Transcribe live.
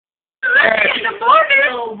Let's get the border.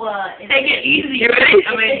 So what? Take it easy. You ready?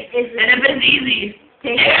 I mean, and if it's easy.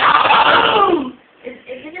 Is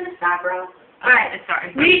it gonna stop, bro? Alright,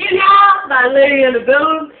 sorry. Need You Now by Lady in the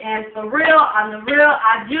Boom, and for real, on the real,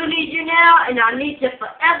 I do need you now, and I need you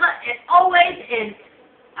forever and always, and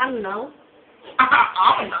I don't know.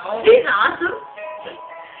 I don't know. He's awesome.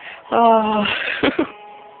 Oh.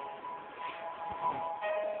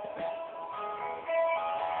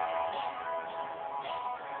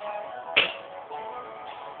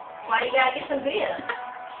 Why you gotta get some beer?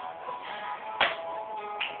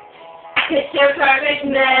 Picture perfect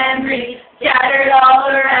memories scattered all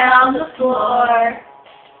around the floor.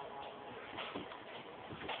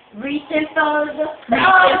 Reaching for the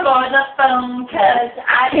phone, 'cause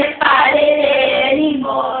I can't find it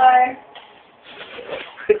anymore.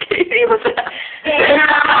 And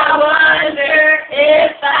I wonder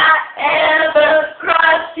if I ever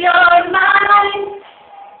crossed your mind.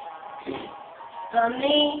 For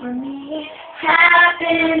me,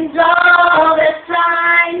 happens all the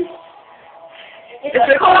time. It's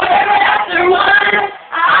a quarter after 1.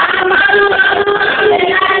 I'm alone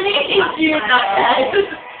and I need you.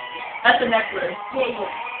 That's the next word.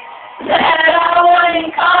 That I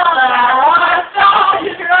wouldn't call. I lost all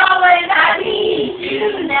control and I need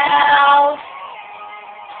you now.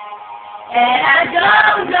 And I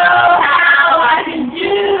don't know how I can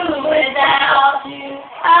do without you.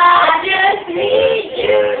 I just need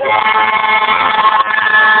you now.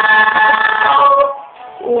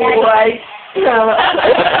 Right.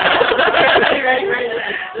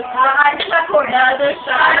 I took another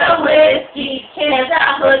shot of whiskey as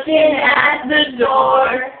I'm looking at the door.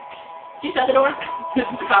 You shut the door? The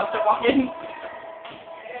cops are walking.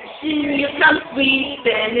 She comes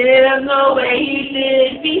sweeping in the way he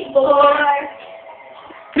did before.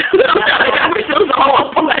 I wish there was a hole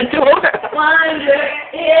up on that door. Wonder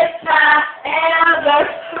if I ever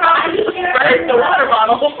cried Burn the water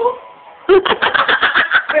bottle.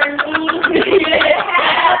 for me. It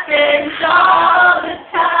happens all the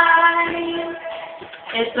time.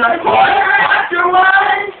 It's a quarter after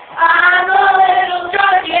 1. I'm a little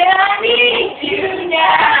drunk and I need you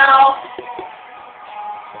now.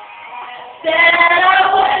 Said I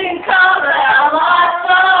wouldn't call, but I lost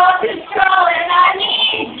all control and I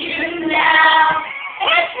need you now.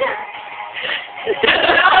 I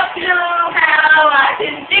don't know how I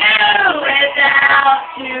can do without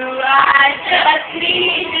you. I just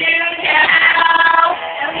need you now.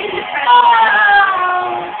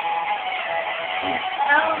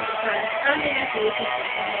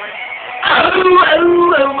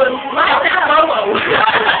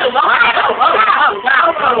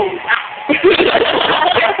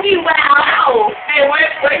 Wow. Hey,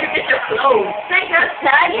 where you get your clothes? Take a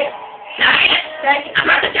second. I'm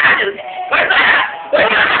at the charges. Where's that? Where's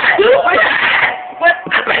that? Where's that? What?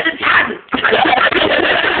 I'm at the charges.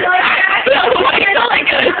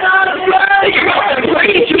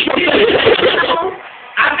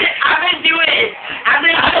 I've been doing it. I've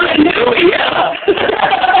been doing it. Yeah.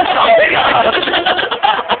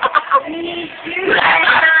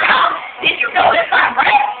 Did you notice my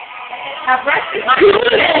breath? My breath is like You're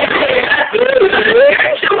with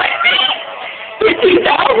me. $15,000.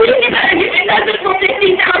 $15,000 for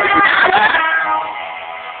 $15,000.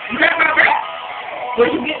 You got my breath?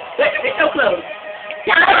 Where'd you get your clothes?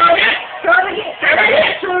 Try it again.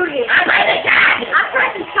 I'm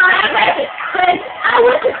at the charges. I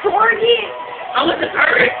went to Target. I was the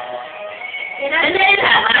first. And then I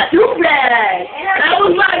had a do-rag. And I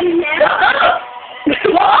was like,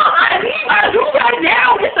 well, I need my do-rag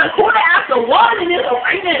now. It's a quarter after 1 and it's a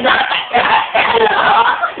raining.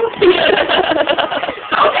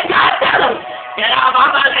 So they got to tell them, get off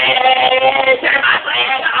of my leg, turn my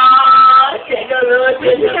flag on, take a look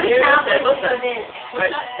at the mirror.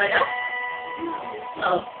 Right now?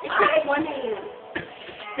 Oh. I one hand.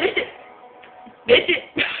 This is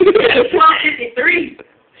 12:53.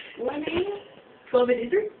 One hand?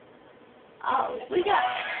 12:53. Oh, we got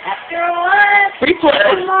after 1. Replay.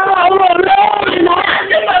 The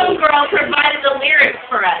saxophone girl provided the lyrics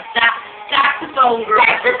for us. That saxophone girl.